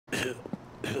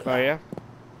Oh yeah.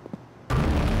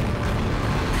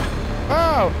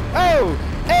 Oh! Oh!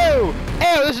 Oh!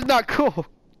 Oh! This is not cool.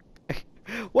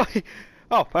 What?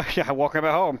 Oh, I walk right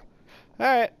back home. All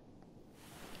right.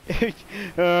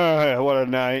 What a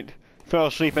night. Fell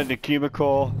asleep in the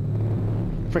cubicle.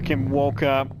 Freaking woke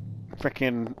up.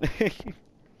 Freaking.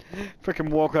 Freaking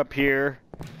woke up here.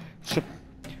 So,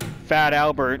 Fat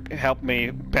Albert helped me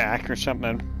back or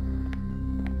something.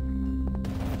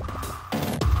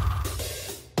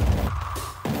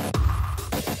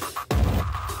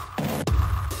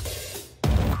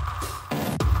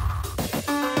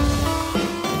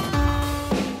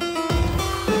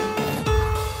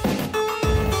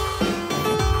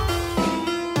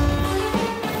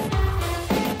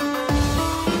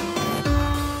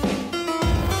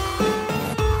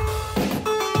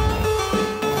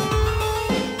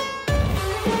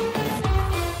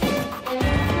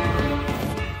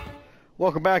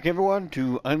 Welcome back, everyone,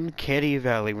 to Uncanny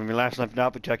Valley. When we last left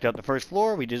off, we checked out the first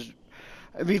floor. We just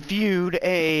reviewed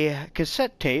a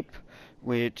cassette tape,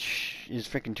 which is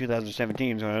freaking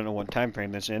 2017, so I don't know what time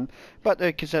frame that's in. But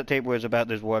the cassette tape was about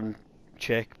this one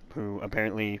chick who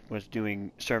apparently was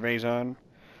doing surveys on.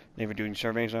 They were doing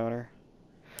surveys on her.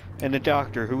 And the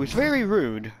doctor, who was very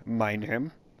rude, mind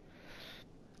him.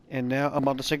 And now I'm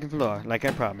on the second floor, like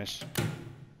I promised.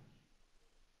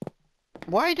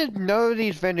 Why did none of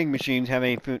these vending machines have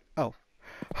any food? Oh.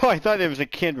 Oh, I thought there was a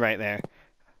kid right there.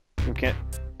 Okay.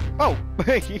 Oh!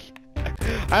 I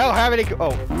don't have any.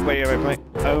 Oh, wait, wait.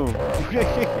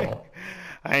 Oh.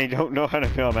 I don't know how to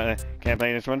feel about it. Can I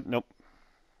play this one? Nope.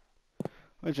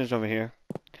 What's this over here?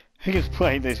 I just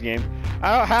played this game.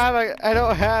 I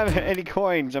don't have any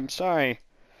coins. I'm sorry.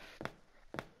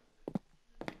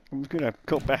 I'm gonna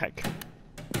go back.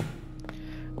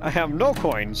 I have no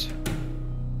coins.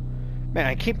 Man,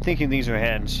 I keep thinking these are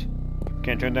heads.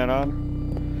 Can't turn that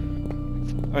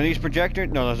on. Are these projectors?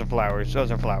 No, those are flowers.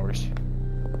 Those are flowers.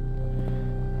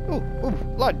 Ooh,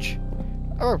 lunch.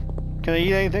 Oh, can I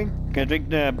eat anything? Can I drink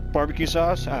the barbecue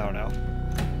sauce? I don't know.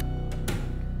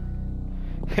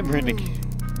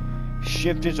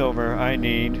 Shift is over. I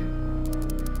need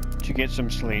to get some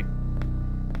sleep.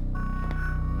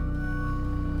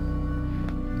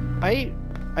 I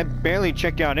barely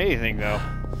checked out anything though.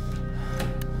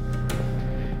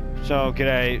 So,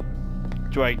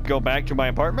 do I go back to my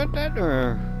apartment then,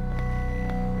 or?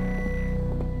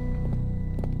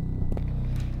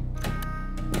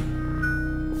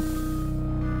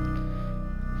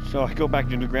 So I go back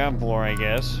to the ground floor, I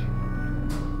guess.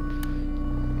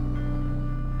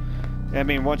 I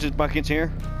mean, once this bucket's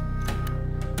here,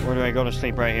 or do I go to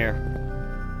sleep right here?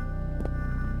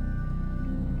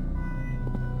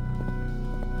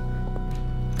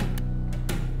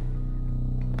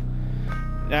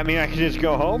 I mean, I can just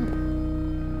go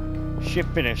home?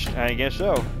 Shift finished. I guess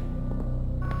so.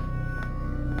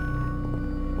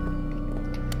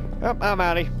 Oh, I'm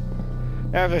outie.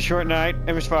 That was a short night.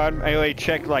 It was fun. I only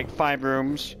checked like 5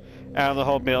 rooms out of the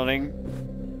whole building.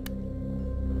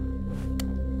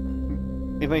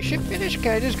 Is my shift finished?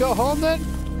 Can I just go home then?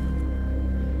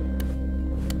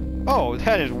 Oh,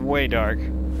 that is way dark.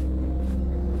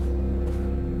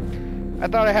 I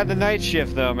thought I had the night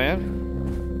shift though, man.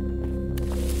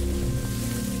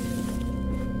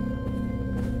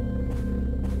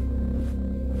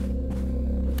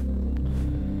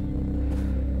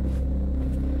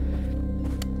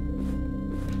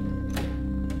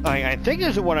 I think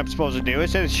this is what I'm supposed to do. It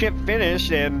says shift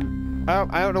finished, and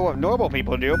I don't know what normal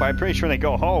people do, but I'm pretty sure they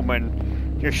go home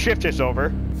when your shift is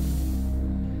over.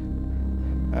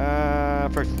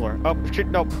 First floor. Oh, shit,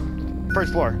 no.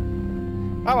 First floor.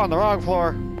 I'm on the wrong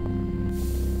floor.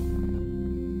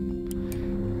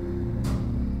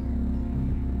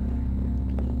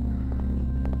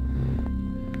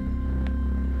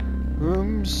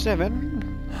 Room 7.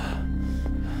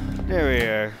 There we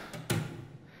are.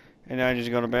 And now I just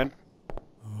go to bed.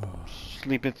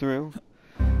 Sleep it through.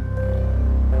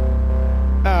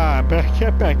 Ah,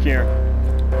 get back here.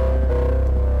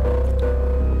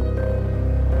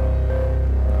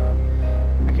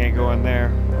 I can't go in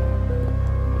there.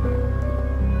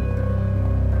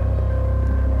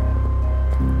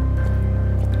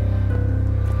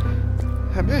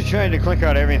 I'm just trying to click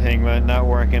out everything, but not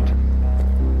working.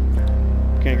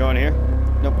 Can I go in here?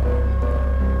 Nope.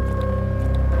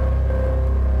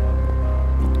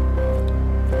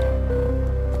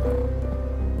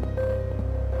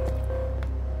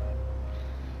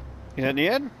 Is that the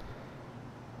end?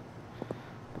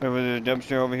 Or was there a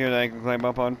dumpster over here that I can climb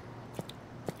up on?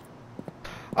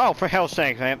 Oh, for hell's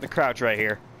sakes, I have to crouch right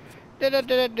here. Oh,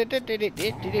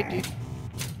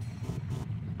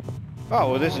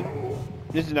 well, this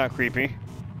is not creepy.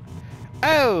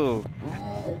 Oh!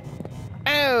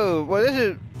 Oh! Well, this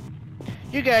is...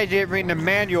 You guys didn't read the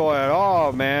manual at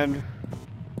all, man.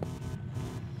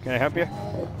 Can I help you?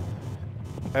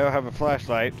 I don't have a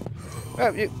flashlight.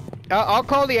 I'll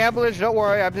call the ambulance, don't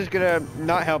worry. I'm just gonna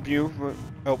not help you.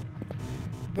 Oh.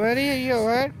 Buddy, are you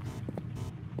alright?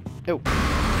 Oh.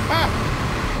 Ah!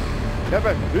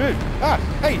 Never. Ah!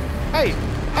 Hey! Hey!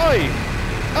 Oi!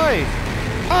 Oi!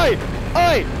 Oi!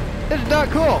 Oi! This is not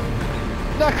cool!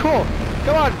 Not cool!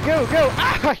 Come on, go, go!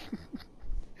 Ah!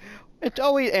 It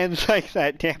always ends like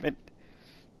that, damn it.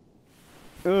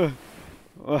 Ugh.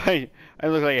 Well, I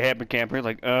look like a happy camper,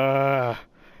 like,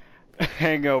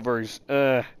 hangovers,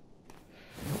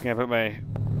 Can I put my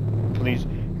police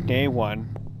day one?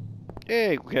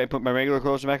 Hey, can I put my regular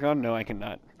clothes back on? No, I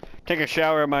cannot. Take a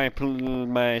shower in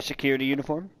my security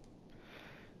uniform.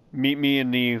 Meet me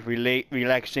in the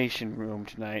relaxation room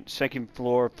tonight. Second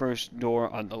floor, first door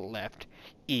on the left.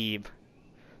 Eve.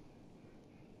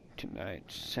 Tonight.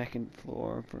 Second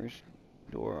floor, first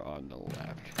door on the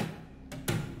left.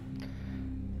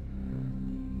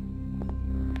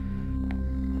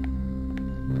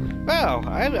 Wow,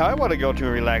 I want to go to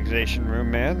a relaxation room,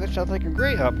 man. That sounds like a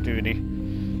great opportunity.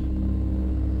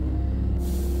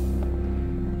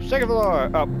 Second floor.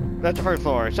 Oh, that's the first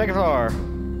floor. Second floor.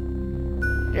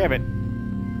 Damn it.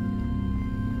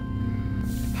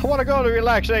 I want to go to the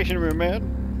relaxation room, man.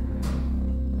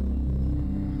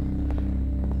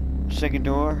 Second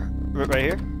door. Right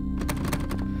here.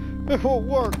 It won't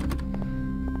work.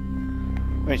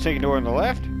 Wait, second door on the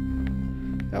left?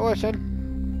 That was it.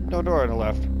 No door on the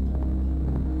left.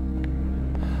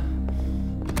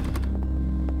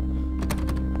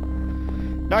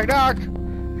 Knock, knock!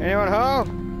 Anyone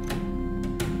home?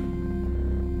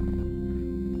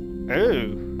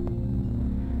 Ooh.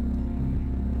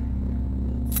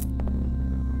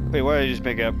 Wait, what did I just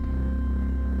pick up?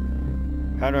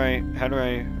 How do I...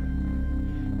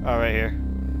 Oh, right here.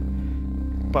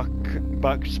 Buck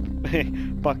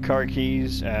car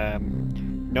keys,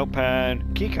 notepad,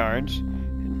 key cards,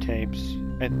 and tapes.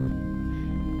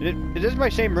 And is this my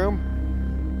same room?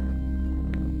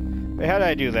 Wait, how did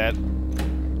I do that?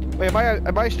 Wait,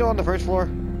 am I still on the first floor?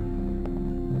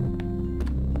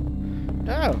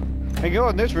 No. I go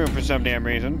in this room for some damn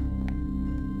reason.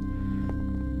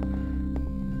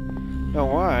 Oh,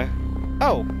 why?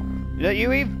 Oh! Is that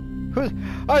you, Eve? Who's...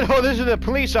 Oh, no, this is the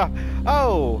police officer.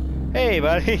 Oh! Hey,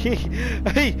 buddy.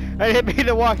 Hey, I didn't mean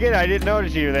to walk in. I didn't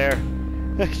notice you there.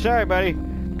 Sorry, buddy.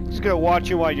 Just gonna watch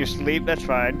you while you sleep. That's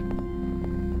fine.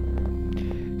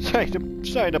 Sorry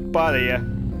to bother you.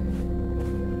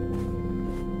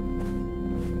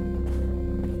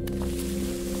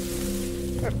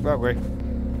 Wrong way.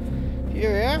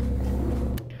 Here we are.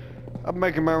 I'm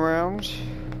making my rounds.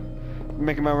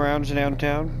 Making my rounds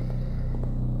downtown.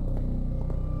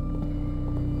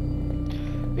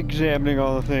 Examining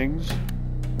all the things.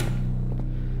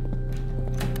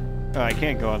 Oh, I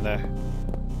can't go on there.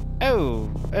 Oh!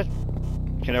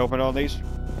 Can I open all these?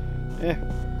 Yeah.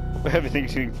 Everything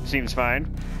seems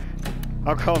fine.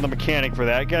 I'll call the mechanic for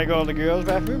that. Can I go in the girls'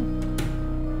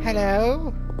 bathroom?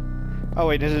 Hello? Oh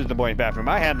wait, this is the boys' bathroom.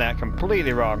 I had that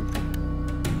completely wrong.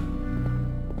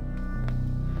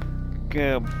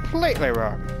 Completely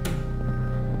wrong.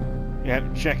 You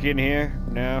have to check in here?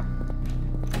 No.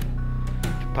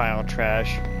 Pile of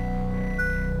trash.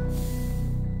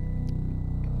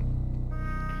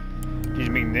 Did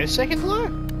you mean this second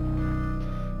floor?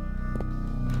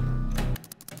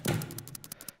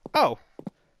 Oh.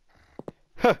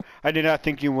 Huh, I did not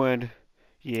think you would.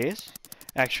 Yes?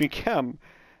 Actually come.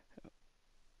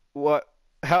 What?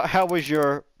 How was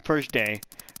your first day?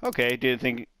 Okay, didn't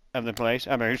think of the place.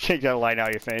 I'm gonna take that light out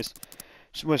of your face.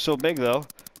 It was so big though.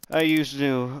 I used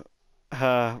to,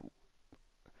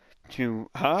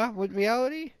 with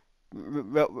reality?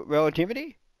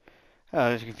 Relativity? Oh,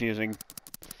 that's confusing.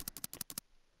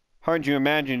 Hard to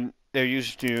imagine there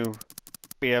used to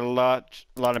be a lot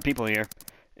of people here.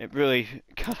 It really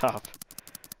cut off.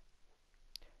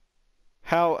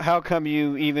 How come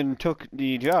you even took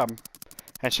the job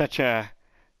at such a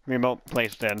remote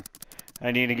place then?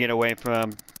 I need to get away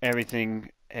from everything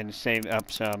and save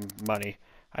up some money.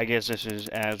 I guess this is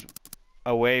as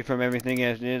away from everything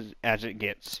as it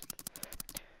gets.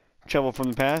 Trouble from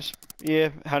the past? Yeah,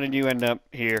 how did you end up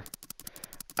here?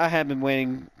 I have been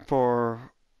waiting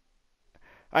for...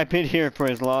 I've been here for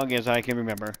as long as I can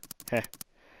remember. Heh.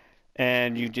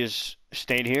 And you just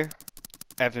stayed here?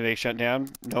 After they shut down?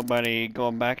 Nobody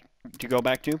go back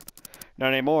to?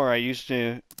 Not anymore. I used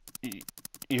to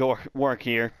work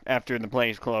here after the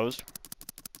place closed.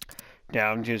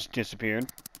 Down just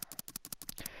disappeared.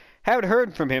 Haven't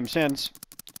heard from him since.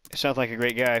 Sounds like a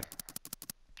great guy.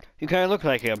 You kind of look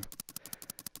like him.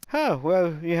 Oh,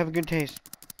 well, you have a good taste.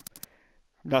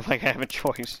 Not like I have a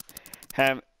choice.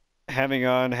 Have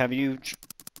you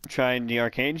tried the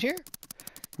arcades here?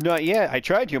 Not yet. I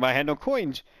tried to, but I had no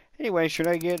coins. Anyway, should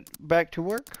I get back to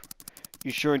work?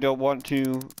 You sure don't want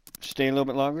to stay a little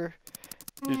bit longer?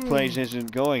 This place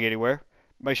isn't going anywhere.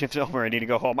 My shift's over. I need to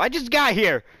go home. I just got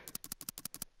here!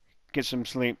 Get some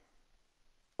sleep.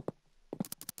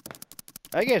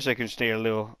 I guess I can stay a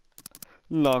little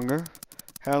longer.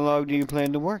 How long do you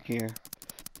plan to work here?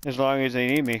 As long as they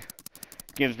need me.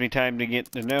 Gives me time to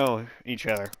get to know each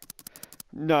other.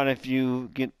 Not if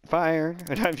you get fired.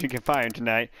 Not if you get fired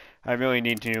tonight. I really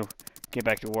need to get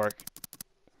back to work.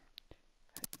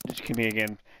 Just give me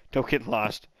again. Don't get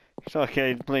lost. It's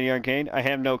okay to play the arcade. I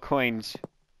have no coins.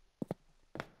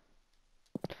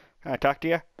 Can I talk to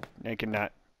you? I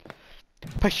cannot.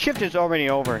 My shift is already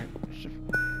over.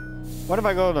 What if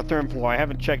I go to the 3rd floor? I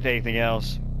haven't checked anything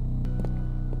else.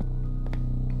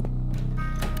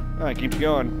 Alright, keep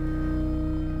going.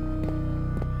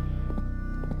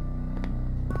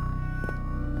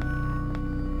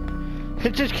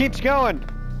 It just keeps going.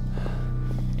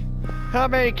 How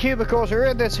many cubicles are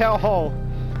in this hellhole?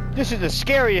 This is the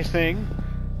scariest thing.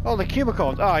 Oh, the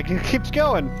cubicles. Oh, it keeps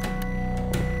going.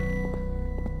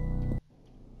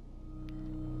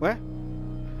 What?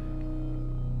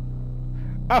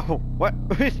 Oh, what?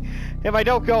 If I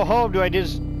don't go home, do I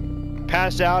just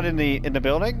pass out in the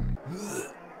building?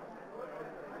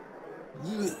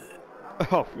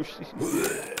 Oh.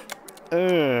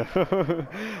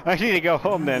 I need to go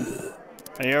home then.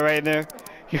 Are you alright there?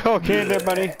 You okay there,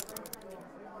 buddy?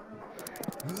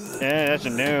 Yeah, that's a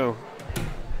no.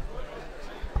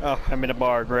 Oh, I'm in a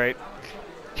bar, great.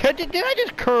 Did I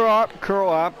just curl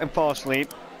up and fall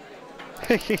asleep?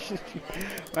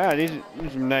 Wow, these are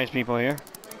some nice people here.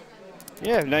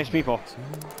 Yeah, nice people.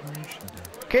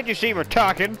 Can't you see we're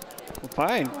talking? Well,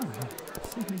 fine.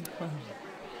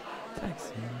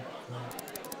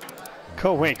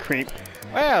 Go away, creep.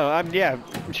 Well, yeah,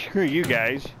 screw you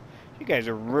guys. You guys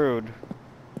are rude.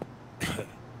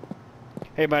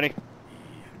 Hey, buddy.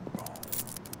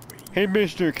 Hey,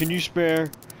 mister, can you spare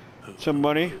some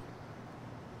money?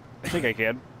 I think I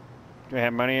can. Do I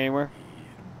have money anywhere?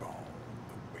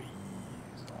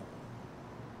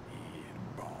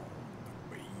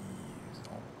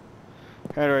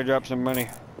 How do I drop some money?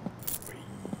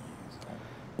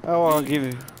 Oh, I'll give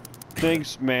you.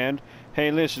 Thanks, man.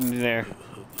 Hey, listen there.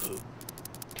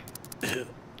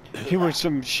 You were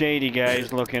some shady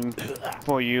guys looking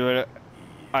for you.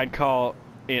 I'd call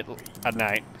it a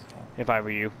night if I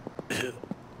were you.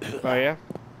 Oh, yeah?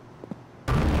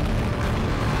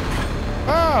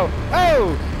 Oh!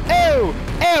 Oh! Oh!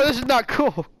 Oh! This is not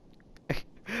cool!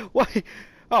 What?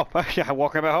 Oh, I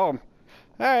walk right back home.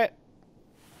 Alright.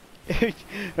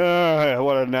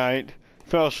 What a night.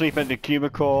 Fell asleep in the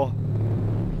cubicle.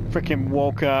 Frickin'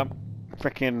 woke up.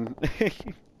 Frickin'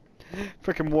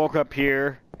 woke up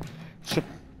here. Some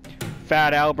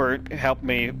Fat Albert helped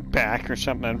me back or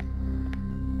something.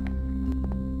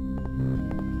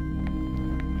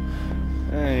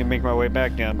 I make my way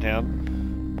back downtown.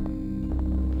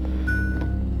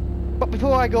 But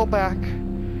before I go back,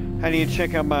 I need to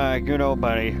check out my good old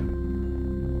buddy.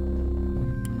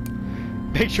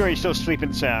 Make sure he's still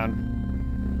sleeping sound.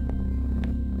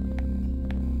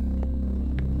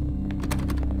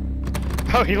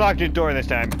 Oh, he locked his door this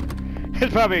time.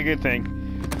 It's probably a good thing.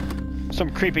 Some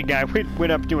creepy guy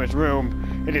went up to his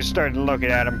room and just started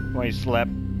looking at him while he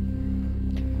slept.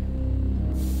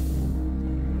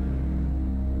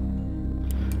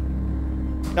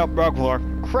 Nope, wrong floor.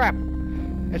 Crap!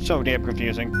 It's so damn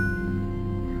confusing.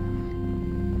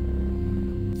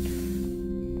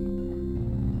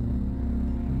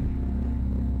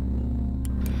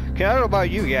 Okay, I don't know about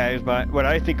you guys, but when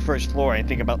I think first floor, I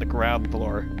think about the ground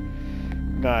floor.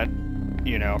 Not,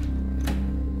 you know.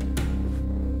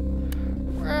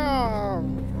 Well,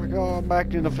 we're going back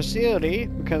to the facility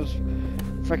because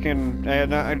frickin' I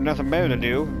had nothing better to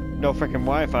do. No frickin'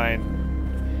 Wi-Fi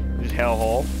in this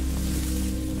hellhole.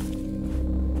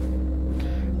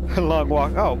 A long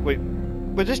walk. Oh, wait.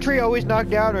 Was this tree always knocked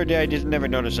down, or did I just never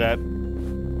notice that?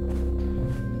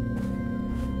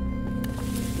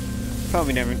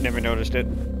 Probably never noticed it.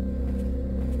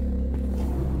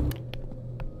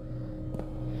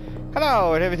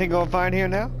 Hello, is everything going fine here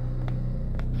now?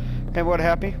 Everyone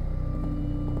happy?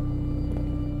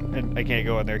 And I can't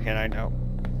go in there, can I? No.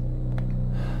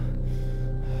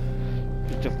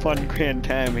 It's a fun, grand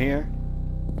time here.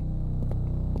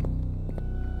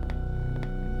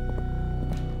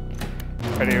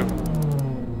 I do.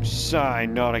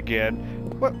 Sign, not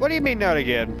again. What do you mean not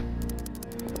again?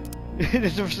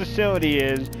 This facility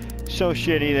is so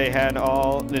shitty they had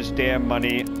all this damn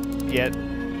money, yet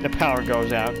the power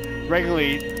goes out.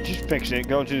 Regularly, just fix it.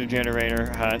 Go to the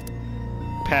generator hut.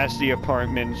 Past the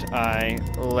apartments, I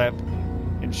left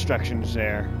instructions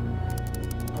there.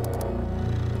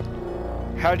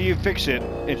 How do you fix it?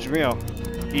 It's real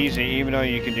easy, even though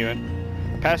you can do it.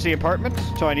 Past the apartments,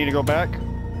 so I need to go back.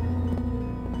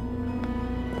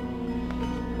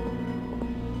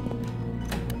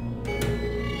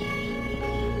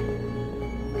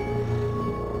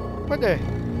 What the?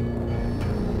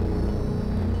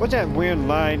 What's that weird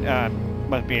line?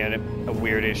 Must be a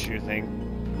weird issue thing.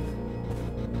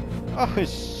 Oh,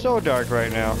 it's so dark right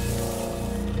now.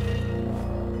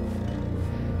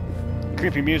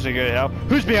 Creepy music gonna help.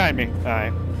 Who's behind me?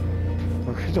 Alright.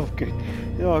 Okay.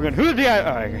 Oh, good. Who's behind?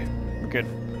 Alright, we're good.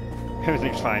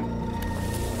 Everything's fine.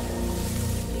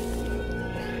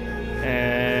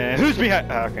 And who's behind?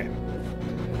 Oh, okay.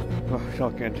 Oh, it's all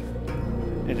good.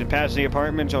 Is it past the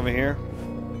apartments over here?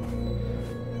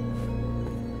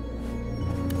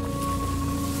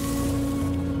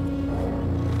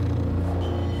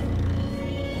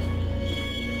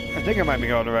 I think I might be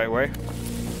going the right way.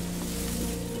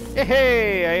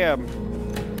 Hey, I am.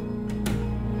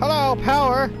 Hello,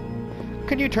 power.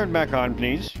 Can you turn back on,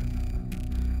 please?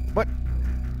 What?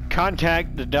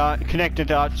 Contact the dot, connect the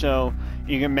dot so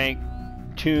you can make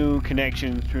two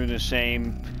connections through the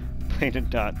same plane of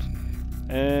dots.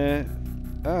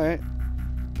 Alright.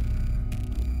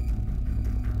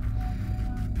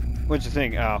 What's the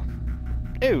thing? Oh.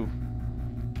 Ew.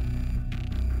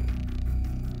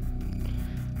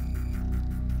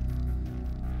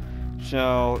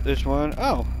 So, this one,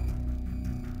 oh.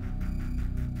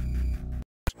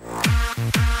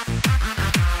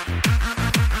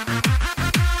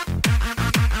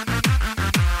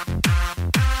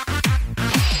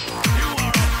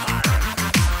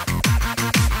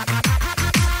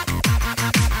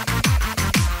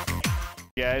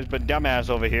 Guys, but dumbass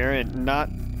over here and not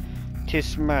too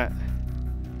smart.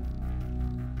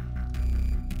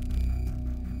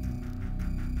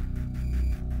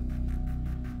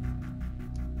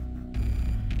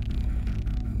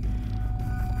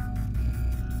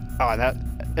 Oh,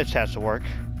 this has to work.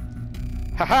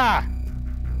 Haha!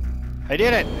 I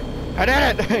did it! I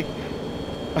did it!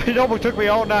 It almost took me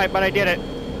all night, but I did it.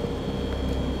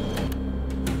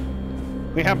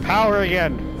 We have power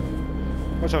again.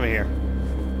 What's over here?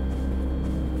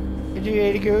 Did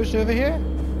you goes over here?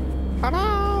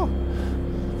 Hello?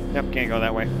 Yep, can't go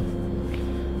that way.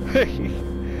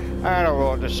 I don't know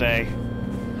what to say.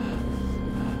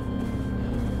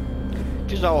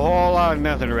 Just a whole lot of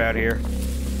nothing around here.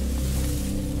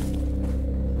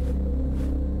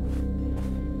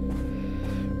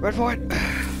 Run for it.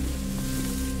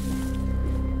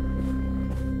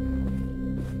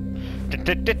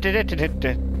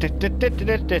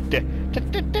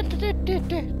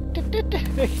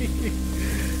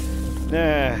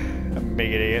 I'm a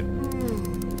big idiot.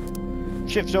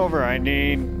 Shift's over. I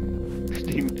need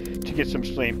to get some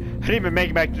sleep. I didn't even make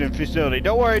it back to the facility.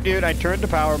 Don't worry, dude. I turned the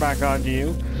power back on to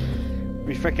you.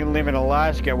 We freaking live in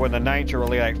Alaska where the nights are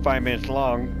only like 5 minutes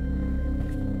long.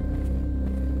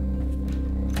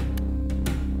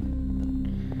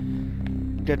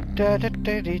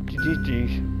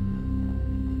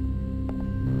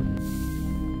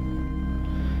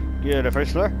 Yeah, the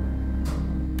first floor.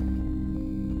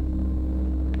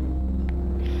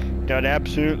 Done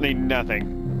absolutely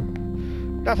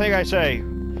nothing. Nothing, I say.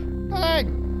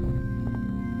 Nothing.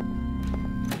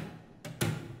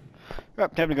 Oh,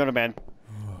 time to go to bed.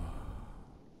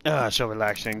 Ah, so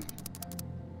relaxing.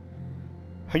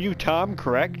 Are you Tom,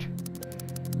 correct?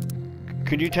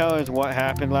 Could you tell us what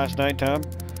happened last night, Tom?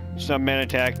 Some men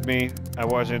attacked me. It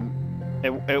wasn't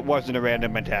a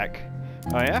random attack.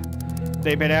 Oh yeah?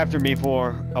 They've been after me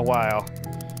for a while.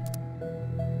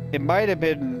 It might have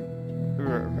been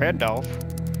Randolph.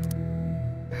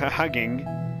 Hugging.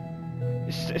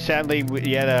 Sadly,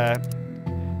 we had a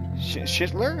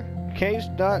Schindler case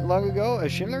not long ago. A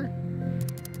Schindler?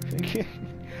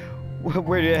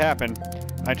 Where did it happen?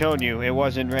 I told you, it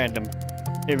wasn't random.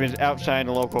 It was outside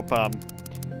the local pub.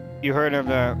 You heard of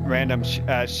the random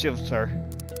Schindler.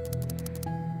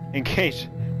 In case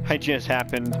I just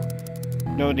happened,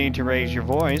 no need to raise your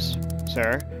voice,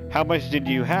 sir. How much did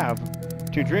you have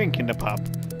to drink in the pub?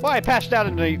 Well, I passed out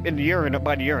in the urinal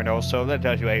by the urinal, so that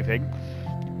tells you anything.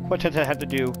 What does that have to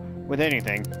do with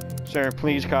anything? Sir,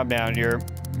 please calm down. Your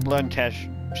blood test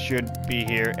should be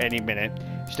here any minute.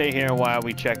 Stay here while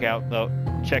we check on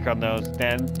those.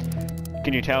 Then,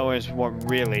 can you tell us what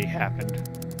really happened?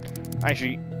 I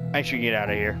should get out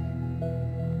of here.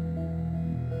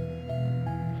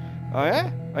 Oh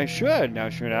yeah? I should, now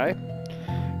should I?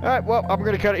 Alright, well, I'm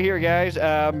gonna cut it here, guys.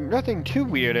 Nothing too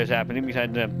weird is happening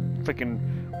besides the freaking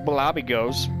blobby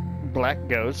ghosts, black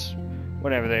ghosts,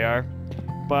 whatever they are.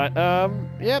 But,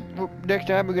 yep, next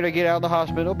time we're gonna get out of the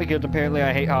hospital because apparently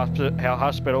I hate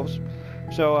hospitals.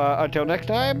 So, until next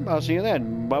time, I'll see you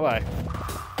then. Bye-bye.